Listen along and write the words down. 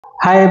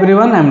Hi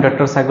everyone, I am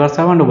Dr. Sagar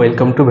Sav and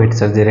welcome to Vet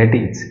Surgery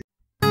Teach.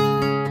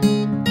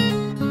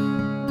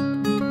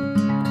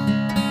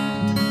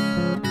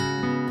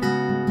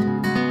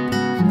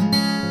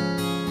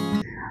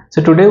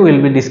 So today we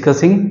will be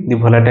discussing the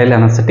volatile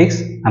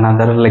anesthetics,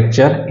 another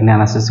lecture in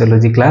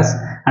anesthesiology class,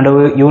 and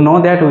you know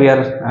that we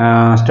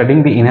are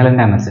studying the inhalant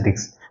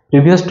anesthetics.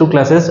 Previous two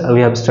classes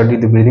we have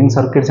studied the breathing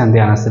circuits and the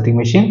anesthetic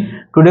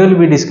machine. Today we will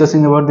be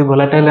discussing about the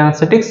volatile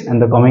anesthetics,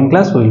 and the coming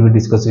class we will be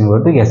discussing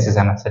about the gaseous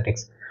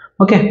anesthetics.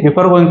 Okay,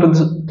 before going to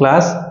this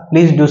class,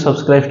 please do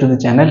subscribe to the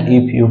channel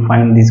if you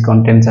find these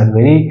contents are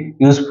very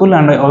useful,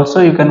 and also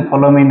you can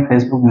follow me in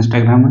Facebook,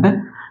 Instagram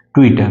and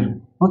Twitter.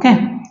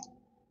 Okay,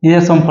 these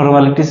are some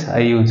formalities I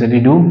usually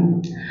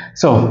do.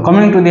 So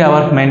coming to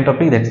our main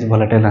topic, that is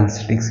volatile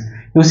anesthetics.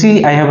 You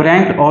see, I have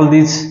ranked all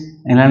these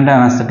inhalant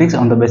anesthetics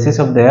on the basis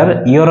of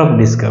their year of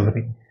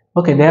discovery.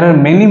 Okay, there are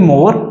many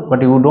more,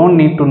 but you don't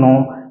need to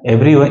know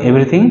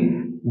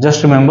everything.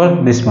 Just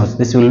remember this much.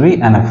 This will be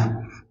enough.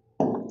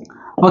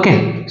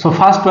 Okay, so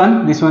first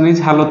one, this one is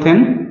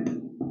halothane.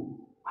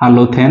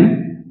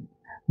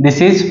 This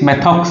is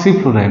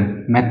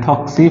methoxyfluorine.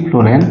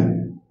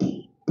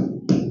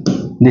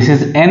 This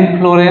is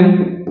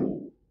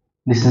N-fluorine.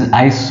 This is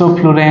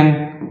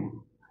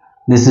isofluorine.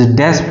 This is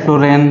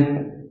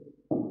desfluorine.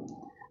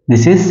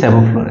 This is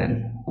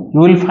sevofluorine. You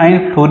will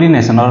find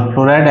fluorination or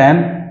fluoride ion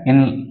in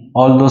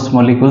all those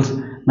molecules: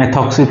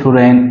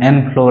 methoxyfluorine,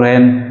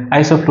 N-fluorine,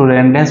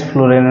 isofluorine,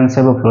 desfluorine, and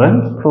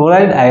sevofluorine.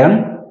 Fluoride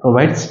ion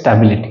provides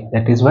stability,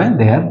 that is why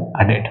they are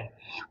added.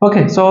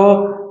 Okay,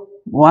 so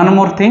one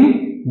more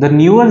thing, the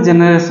newer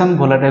generation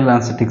volatile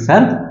anesthetics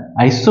are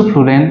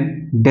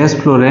isofluorine,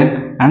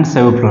 desfluorine and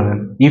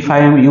sevofluorine. If I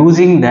am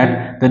using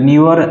that, the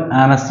newer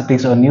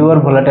anesthetics or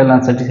newer volatile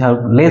anesthetics have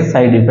less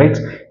side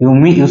effects.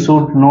 You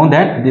should know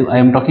that I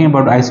am talking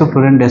about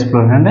isofluorine,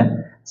 desfluorine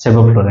and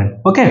sevofluorine.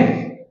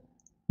 Okay,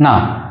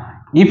 now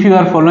if you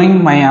are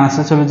following my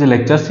anesthesiology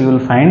lectures, you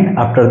will find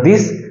after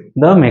this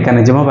the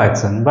mechanism of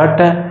action, but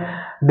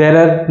there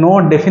are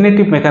no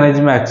definitive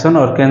mechanism of action,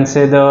 or can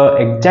say the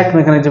exact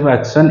mechanism of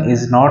action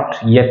is not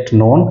yet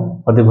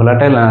known for the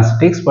volatile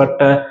anesthetics. But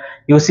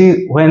you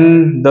see,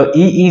 when the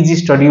EEG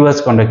study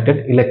was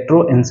conducted,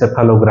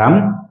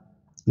 electroencephalogram,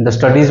 the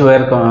studies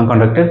were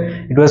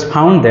conducted, it was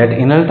found that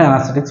inhaled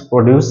anesthetics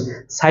produce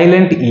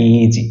silent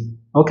EEG.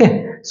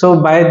 Okay,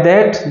 so by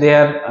that they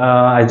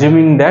are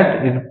assuming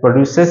that it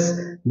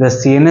produces the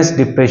CNS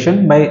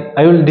depression.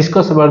 I will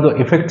discuss about the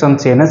effects on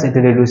CNS. It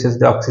reduces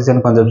the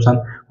oxygen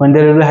consumption. When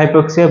there will be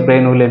hypoxia,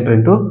 brain will enter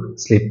into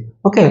sleep.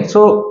 Okay,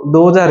 so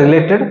those are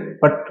related,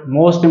 but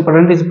most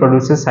important is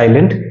produces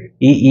silent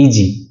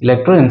EEG,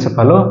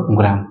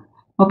 electroencephalogram.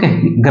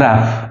 Okay,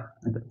 graph.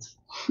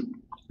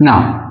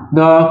 Now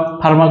the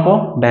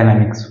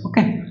pharmacodynamics.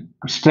 Okay,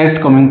 straight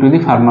coming to the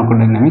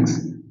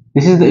pharmacodynamics.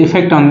 This is the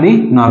effect on the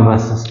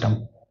nervous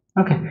system.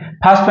 Okay,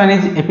 first one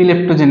is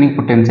epileptogenic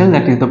potential,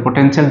 that is the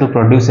potential to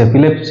produce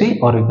epilepsy,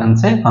 or you can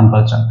say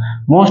convulsion.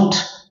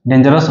 Most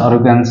dangerous, or you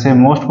can say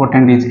most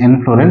potent, is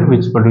N-fluorine,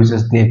 which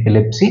produces the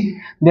epilepsy.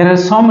 There are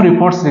some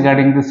reports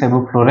regarding the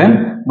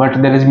sevofluorine,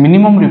 but there is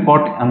minimum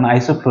report on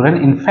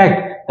isofluorine. In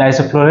fact, the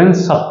isofluorine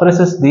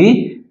suppresses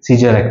the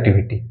seizure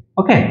activity.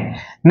 Okay,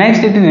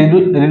 next it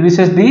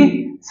reduces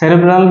the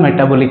cerebral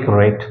metabolic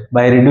rate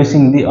by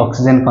reducing the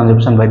oxygen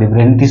consumption by the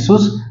brain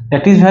tissues.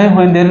 That is why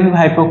when there will be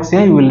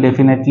hypoxia, you will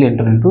definitely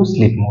enter into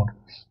sleep mode.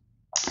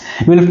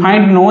 You will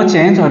find no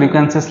change, or you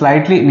can say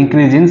slightly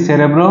increase in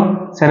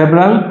cerebral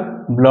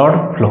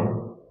blood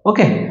flow.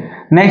 Okay,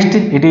 next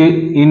it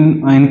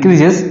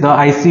increases the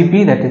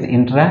ICP, that is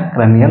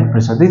intracranial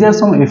pressure. These are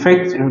some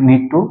effects you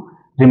need to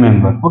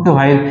remember. Okay,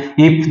 while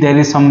if there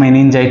is some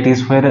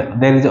meningitis where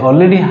there is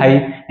already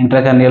high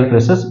intracranial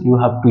pressures, you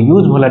have to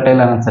use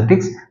volatile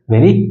anesthetics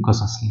very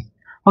cautiously.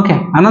 Okay,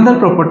 another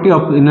property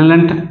of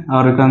inhalant,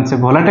 or you can say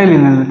volatile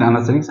inhalant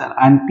anesthetics, are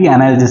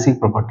anti-analgesic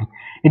property.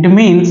 It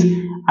means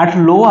at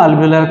low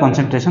alveolar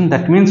concentration,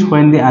 that means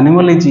when the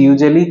animal is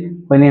usually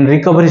when in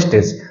recovery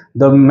stage,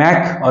 the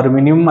MAC or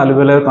minimum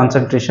alveolar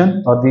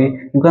concentration, or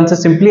you can say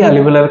simply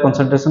alveolar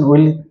concentration,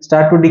 will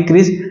start to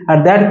decrease.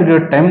 At that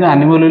period of time, the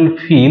animal will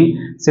feel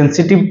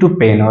sensitive to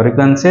pain, or you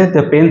can say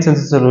the pain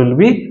sensation will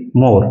be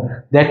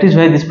more. That is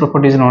why this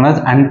property is known as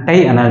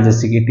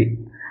anti-analgesic. It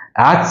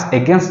acts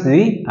against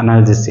the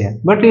analgesia,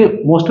 but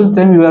most of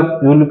the time you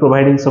will be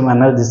providing some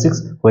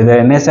analgesics, whether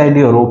NSAID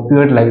or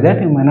opioid, like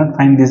that. You may not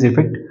find this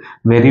effect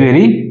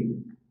very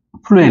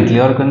fluently,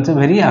 or you can say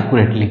very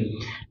accurately.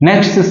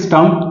 Next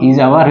system is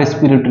our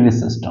respiratory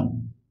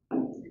system.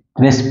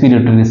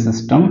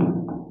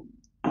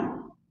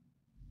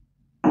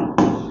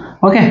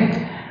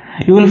 Okay,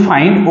 you will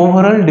find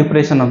overall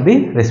depression of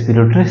the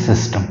respiratory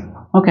system.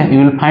 Okay, you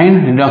will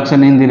find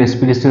reduction in the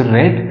respiratory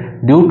rate.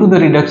 Due to the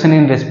reduction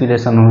in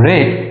respiration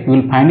rate, you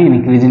will find an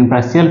increase in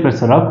partial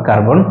pressure of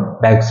carbon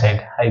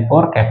dioxide,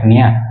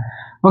 hypercapnia.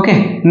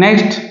 Okay,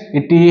 next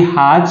it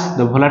has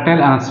the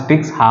volatile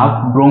anesthetics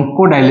have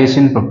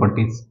bronchodilation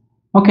properties.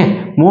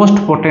 Okay, most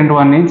potent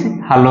one is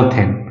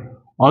halothane.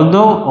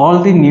 Although all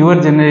the newer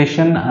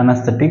generation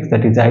anesthetics,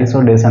 that is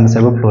iso, des and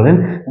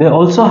sevoflurane, they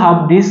also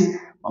have these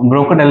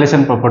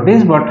bronchodilation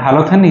properties, but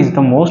halothane is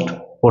the most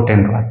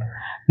potent one.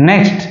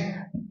 Next,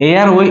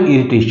 airway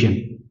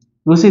irritation.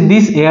 You see,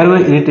 this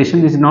airway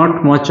irritation is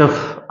not much of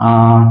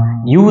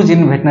used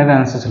in veterinary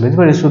anesthesiology,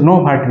 but you should know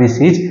what this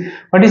is.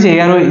 What is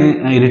airway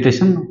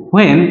irritation?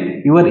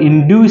 When you are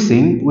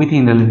inducing with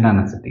inhalant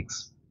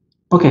anesthetics.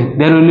 Okay,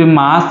 there will be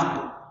mask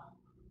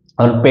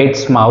or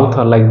pet's mouth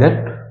or like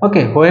that.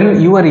 Okay,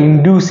 when you are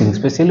inducing,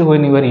 especially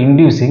when you are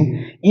inducing,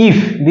 if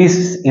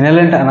this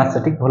inhalant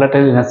anesthetic,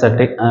 volatile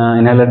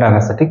inhalant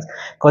anesthetics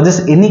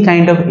causes any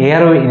kind of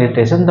airway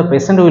irritation, the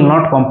patient will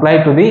not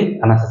comply to the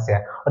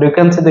anesthesia, or you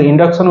can say the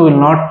induction will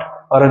not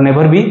or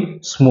never be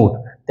smooth.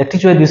 That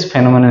is why this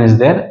phenomenon is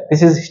there.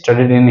 This is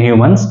studied in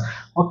humans.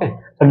 Okay,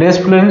 so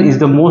desflurane is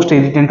the most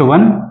irritant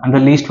one, and the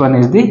least one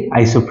is the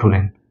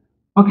isoflurane.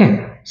 Okay,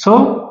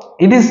 so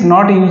it is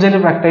not usually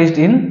practiced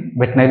in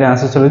veterinary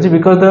anesthesiology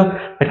because the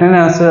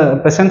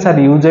veterinary patients are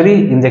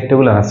usually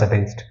injectable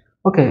anesthetized.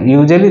 Okay,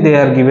 usually they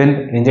are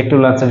given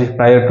injectable anesthetic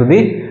prior to the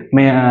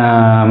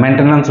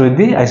maintenance with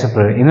the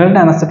isoflurane. Inhalant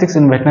anesthetics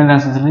in veterinary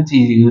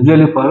anesthesiology is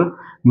usually for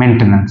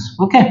maintenance.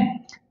 Okay,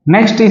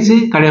 next is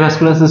the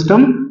cardiovascular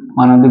system,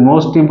 one of the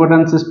most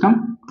important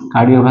system,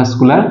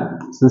 cardiovascular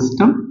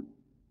system.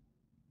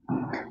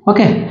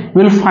 Okay,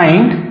 we will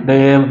find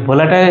the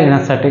volatile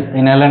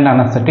inhalant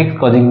anesthetic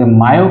causing the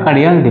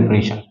myocardial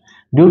depression.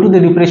 Due to the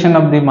depression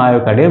of the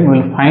myocardium, we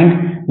will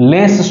find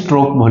less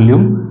stroke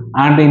volume,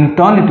 and in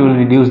turn it will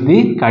reduce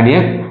the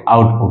cardiac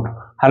output.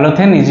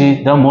 Halothane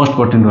is the most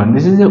potent one.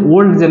 This is the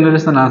old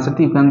generation anesthetic.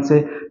 You can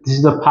say this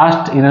is the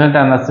first inhalant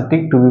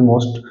anesthetic to be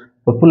most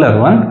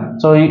popular one.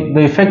 So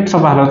the effects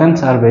of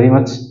halothanes are very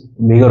much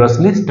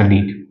vigorously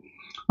studied.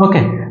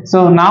 Okay,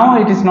 so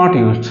now it is not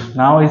used.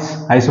 Now it's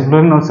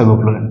isoflurane or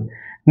sevoflurane.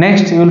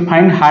 Next, you will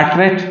find heart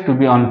rate to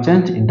be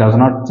unchanged. It does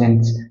not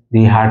change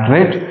the heart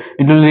rate.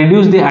 It will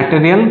reduce the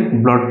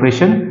arterial blood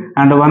pressure,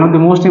 and one of the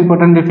most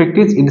important effect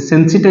is it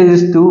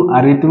sensitizes to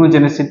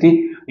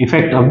arrhythmogenicity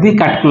effect of the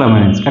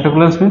catecholamines.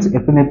 Catecholamines means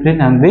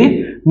epinephrine and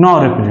the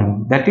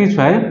norepinephrine. That is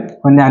why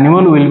when the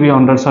animal will be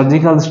under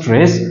surgical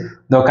stress,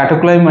 the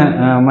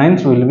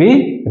catecholamines will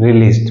be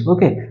released.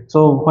 Okay,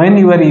 so when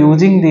you are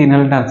using the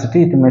inhalant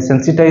anesthetic, it may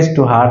sensitize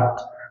to heart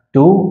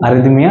to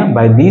arrhythmia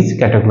by these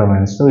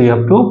catecholamines. So you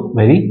have to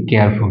very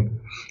careful.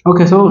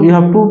 Okay, so you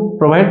have to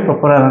provide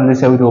proper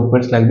anesthesia with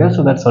opiates like that,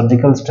 so that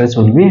surgical stress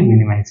will be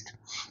minimized.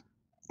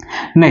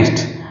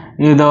 Next,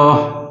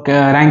 the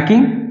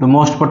ranking, the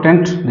most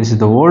potent. This is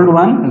the old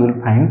one. You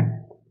will find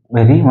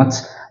very much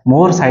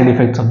more side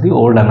effects of the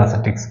old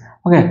anesthetics.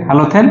 Okay,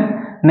 halothane.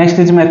 Next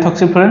is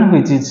methoxyflurane,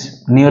 which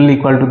is nearly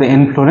equal to the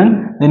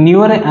enflurane. The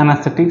newer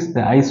anesthetics, the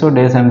iso,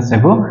 des and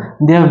sevo,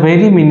 they have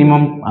very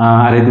minimum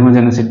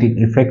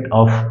arrhythmogenicity effect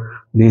of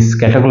these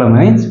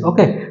catecholamines.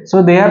 Okay,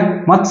 so they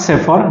are much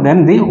safer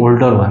than the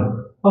older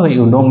one. Oh,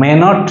 you know, may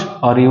not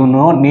or you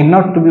know need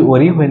not to be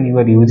worried when you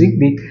are using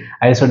the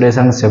iso, des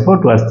and sevo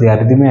towards the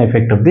arrhythmia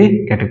effect of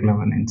the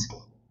catecholamines.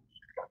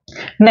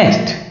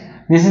 Next,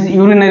 this is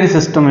urinary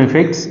system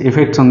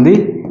effects on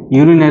the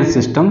urinary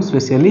system,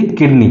 especially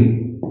kidney.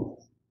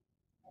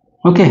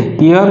 Okay,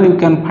 here you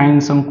can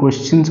find some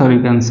questions, or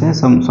you can say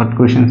some short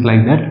questions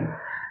like that.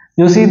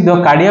 You see,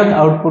 the cardiac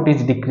output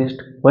is decreased.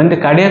 When the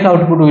cardiac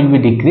output will be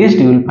decreased,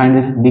 you will find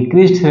a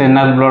decreased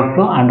renal blood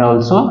flow and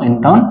also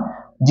in turn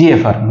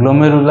GFR,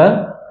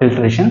 glomerular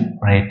filtration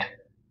rate.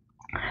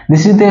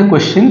 This is the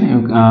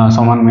question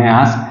someone may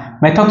ask.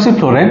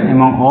 Methoxyflurane,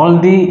 among all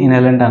the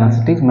inhalant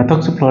anesthetics,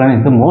 methoxyflurane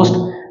is the most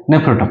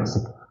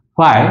nephrotoxic.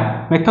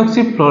 Why?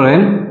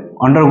 Methoxyflurane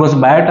undergoes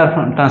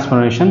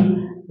biotransformation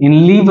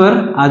in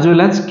liver as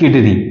well as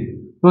kidney.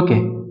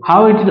 Okay,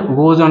 how it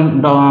goes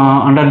on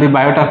under the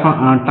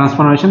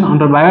biotransformation?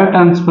 Under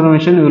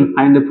biotransformation, you will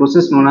find the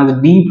process known as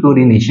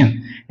defluorination.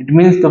 It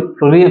means the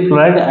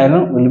fluoride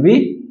ion will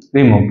be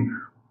removed.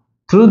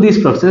 Through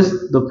this process,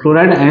 the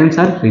fluoride ions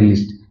are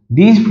released.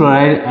 These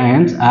fluoride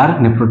ions are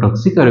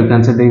nephrotoxic, or you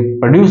can say they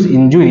produce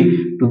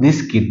injury to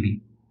this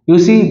kidney. You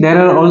see, there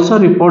are also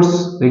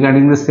reports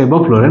regarding the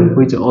sevoflurane,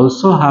 which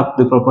also have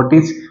the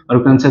properties, or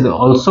you can say they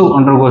also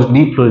undergoes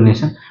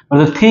defluorination.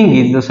 But the thing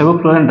is, the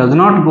sevoflurane does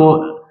not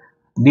go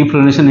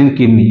defluorination in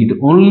kidney; it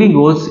only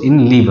goes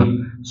in liver.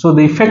 So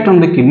the effect on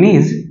the kidney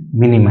is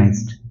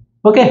minimized.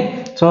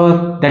 Okay,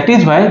 so that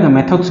is why the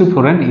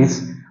methoxyflurane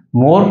is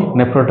more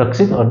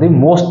nephrotoxic, or the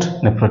most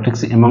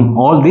nephrotoxic among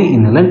all the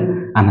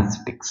inhalant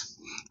anesthetics.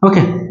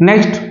 Okay,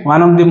 next,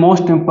 one of the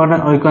most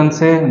important, or you can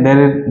say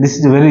this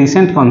is a very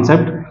recent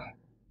concept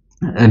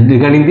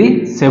regarding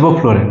the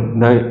sevoflurane,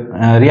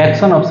 the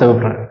reaction of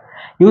sevoflurane.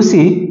 You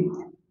see,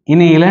 in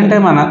inhalant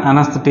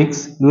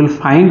anesthetics, you will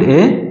find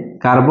a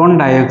carbon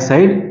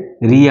dioxide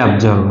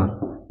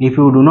reabsorber. If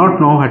you do not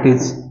know what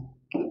is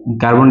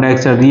carbon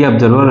dioxide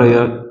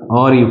reabsorber,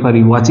 or if you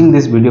are watching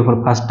this video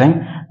for first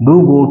time,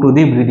 do go to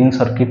the breathing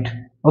circuit.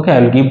 Okay, I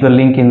will give the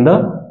link in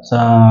the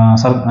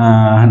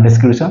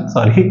description.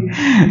 Sorry.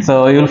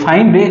 So you will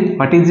find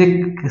what is a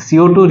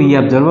CO2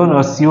 reabsorber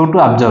or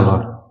CO2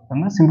 absorber.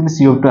 simply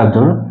CO2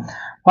 absorber.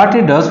 What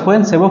it does,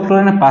 when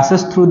sevoflurane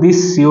passes through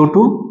this CO2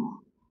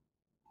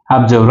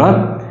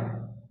 absorber,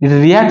 it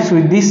reacts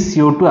with this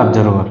CO2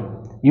 absorber.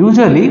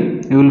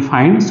 Usually you will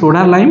find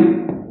soda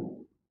lime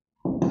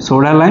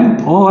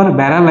or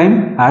bara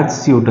lime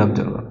as CO2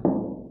 absorber.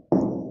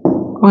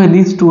 Okay,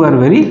 these two are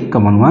very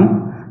common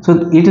one.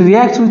 So it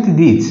reacts with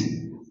these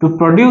to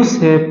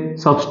produce a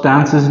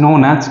substance is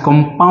known as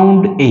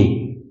compound A.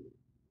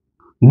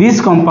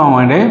 This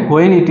compound A,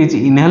 when it is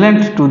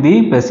inhalant to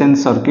the patient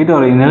circuit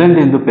or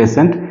inhalant in the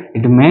patient,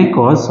 it may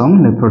cause some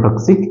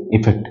nephrotoxic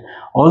effect.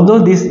 Although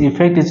this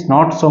effect is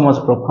not so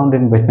much profound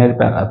in veterinary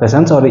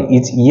patients or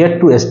is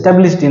yet to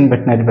established in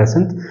veterinary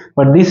patients,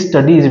 but this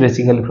study is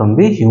basically from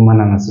the human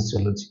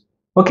anesthesiology.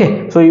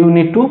 Okay, so you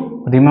need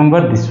to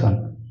remember this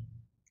one.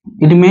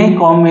 It may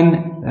come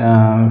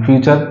in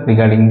future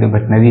regarding the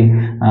veterinary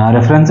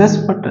references,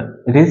 but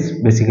it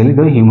is basically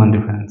the human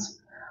reference.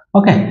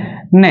 Okay,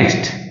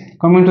 next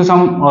coming to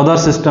some other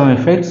system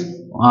effects,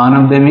 one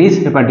of them is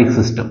hepatic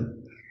system.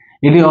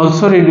 It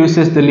also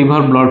reduces the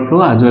liver blood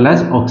flow as well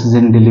as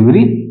oxygen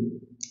delivery.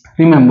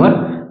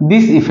 Remember,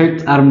 these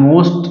effects are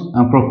most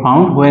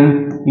profound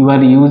when you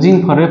are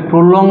using for a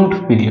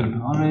prolonged period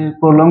or a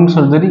prolonged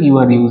surgery. You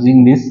are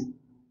using this.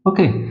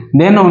 Okay,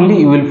 then only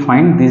you will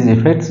find these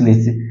effects.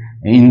 This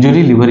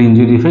injury, liver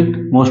injury effect.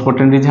 Most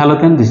potent is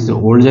halothane. This is the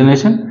old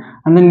generation,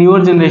 and the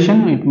newer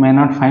generation it may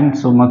not find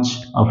so much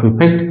of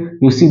effect.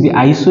 You see, the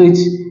iso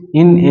is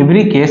in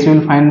every case you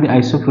will find the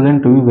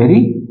isoflurane to be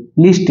very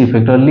least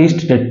effect or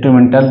least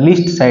detrimental,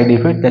 least side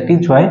effect. That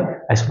is why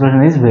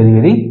isoflurane is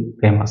very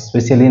famous,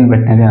 especially in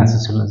veterinary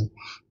anesthesiology.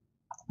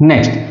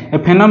 Next, a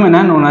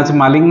phenomenon known as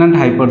malignant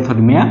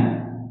hyperthermia.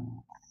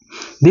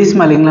 This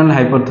malignant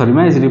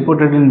hyperthermia is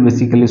reported in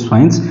basically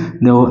swines.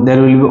 There will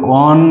be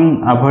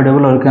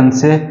unavoidable, or you can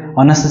say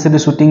unnecessary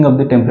shooting of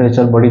the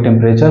temperature, body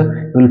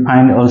temperature. You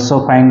will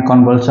also find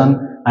convulsion,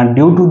 and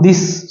due to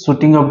this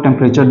shooting of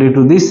temperature, due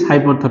to this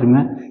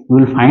hyperthermia, you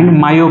will find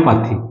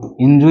myopathy,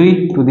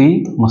 injury to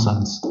the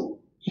muscles.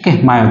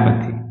 Okay,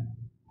 myopathy.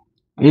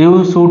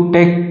 You should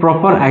take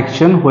proper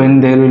action when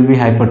there will be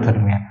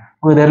hyperthermia.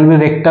 Okay, there will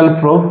be rectal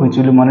probe which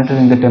will be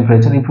monitoring the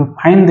temperature. If you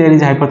find there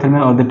is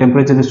hyperthermia or the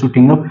temperature is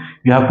shooting up,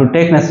 you have to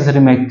take necessary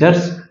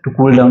measures to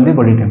cool down the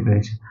body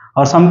temperature.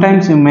 Or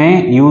sometimes you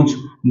may use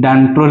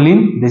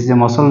dantrolene. This is a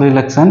muscle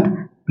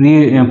relaxant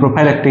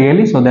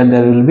prophylactically, so that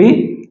there will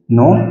be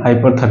no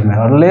hyperthermia.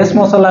 Or less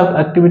muscle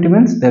activity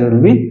means there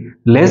will be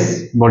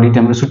less body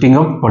temperature, shooting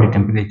up body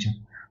temperature.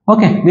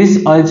 Okay, this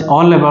is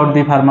all about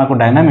the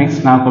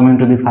pharmacodynamics. Now coming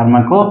to the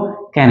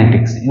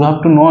pharmacokinetics, you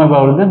have to know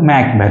about the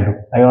MAC value.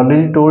 I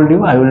already told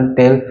you. I will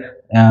tell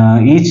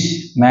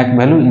each MAC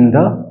value in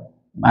the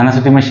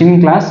anesthetic machining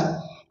class.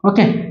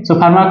 Okay, so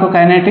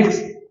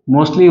pharmacokinetics,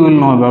 mostly you will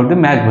know about the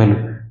MAC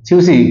value. So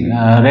you see,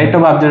 rate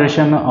of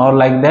absorption or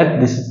like that,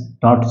 this is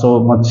not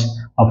so much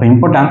of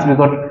importance,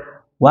 because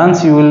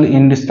once you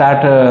will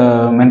start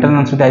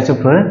maintenance with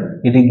isoflurane,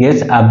 it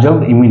gets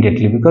absorbed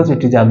immediately because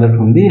it is absorbed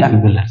from the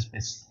alveolar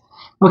space.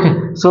 Okay,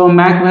 so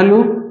MAC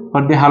value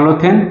for the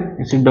halothane,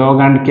 it's a dog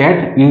and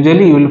cat.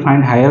 Usually you will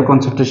find higher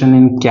concentration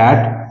in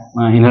cat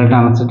inhaled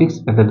anesthetics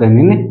rather than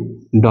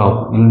in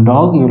dog. In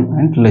dog you will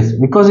find less,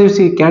 because you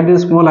see cat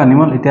is a small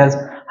animal, it has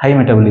high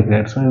metabolic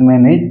rate, so you may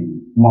need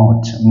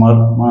much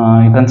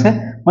more, you can say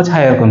much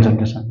higher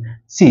concentration.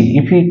 See,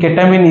 if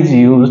ketamine is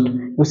used,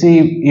 you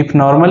see, if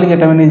normally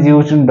ketamine is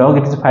used in dog,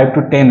 it is 5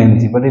 to 10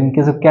 mg, but in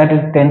case of cat,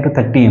 it is 10 to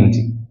 30 mg.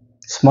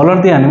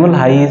 Smaller the animal,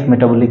 high is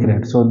metabolic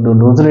rate, so the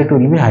dose rate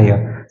will be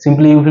higher.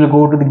 Simply, if you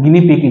go to the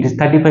guinea pig, it is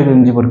 35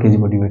 mg per kg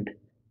body weight.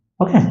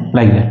 Okay,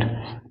 like that.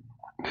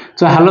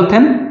 So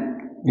halothane,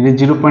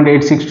 it is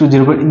 0.86 to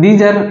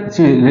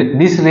 0.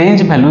 These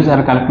range values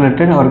are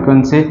calculated, or you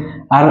can say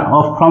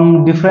are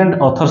from different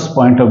authors'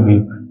 point of view.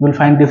 You will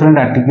find different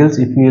articles.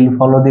 If you will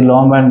follow the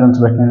law and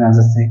veterinary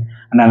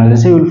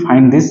analysis, you will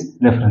find these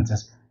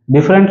references.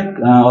 Different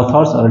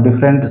authors or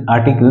different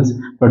articles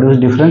produce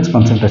different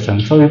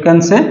concentrations. So you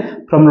can say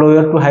from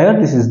lower to higher,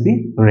 this is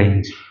the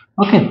range.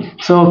 Okay,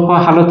 so for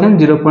halothane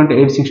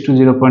 0.86 to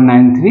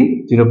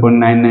 0.93,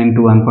 0.99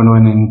 to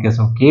 1.1 in case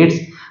of cats.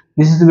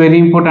 This is a very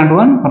important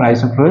one. For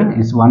isoflurane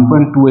is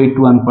 1.28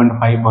 to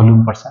 1.5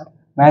 volume percent.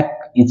 MAC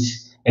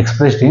is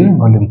expressed in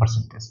volume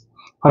percentage.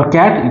 For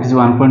cat, it is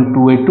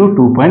 1.28 to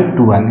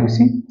 2.21. You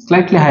see,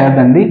 slightly higher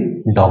than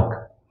the dog.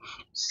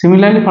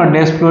 Similarly, for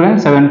desflurane,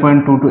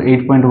 7.2 to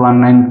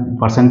 8.19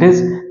 percentage,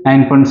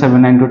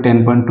 9.79 to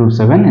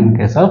 10.27 in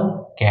case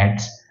of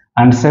cats.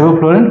 And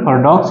sevoflurane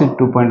for dogs is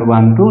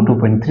 2.1 to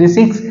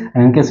 2.36,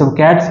 and in case of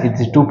cats, it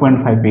is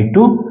 2.58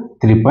 to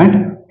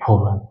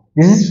 3.41.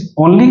 This is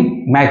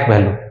only MAC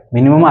value,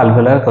 minimum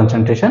alveolar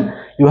concentration.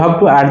 You have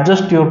to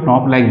adjust your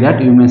knob like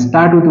that. You may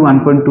start with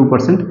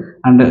 1.2%,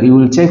 and you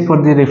will check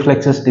for the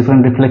reflexes,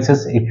 different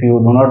reflexes. If you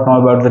do not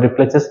know about the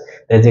reflexes,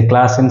 there is a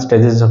class in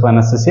stages of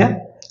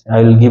anesthesia.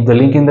 I will give the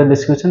link in the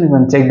description. You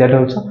can check that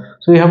also.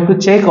 So you have to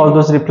check all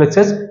those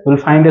reflexes. You will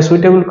find a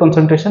suitable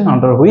concentration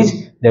under which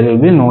there will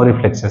be no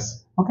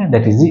reflexes. Okay,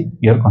 that is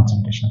your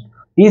concentration.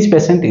 each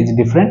patient is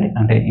different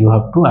and you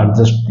have to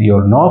adjust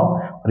your knob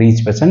for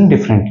each patient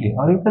differently,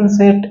 or you can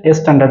set a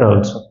standard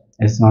also.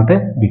 It's not a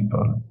big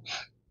problem.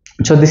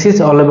 So this is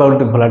all about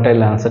the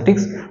volatile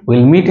anesthetics.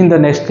 We'll meet in the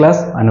next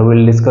class and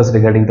we'll discuss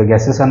regarding the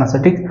gaseous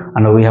anesthetics,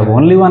 and we have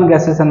only one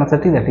gaseous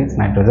anesthetic, that is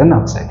nitrogen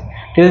oxide.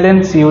 Till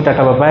then, see you,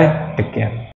 tata, bye bye, take care.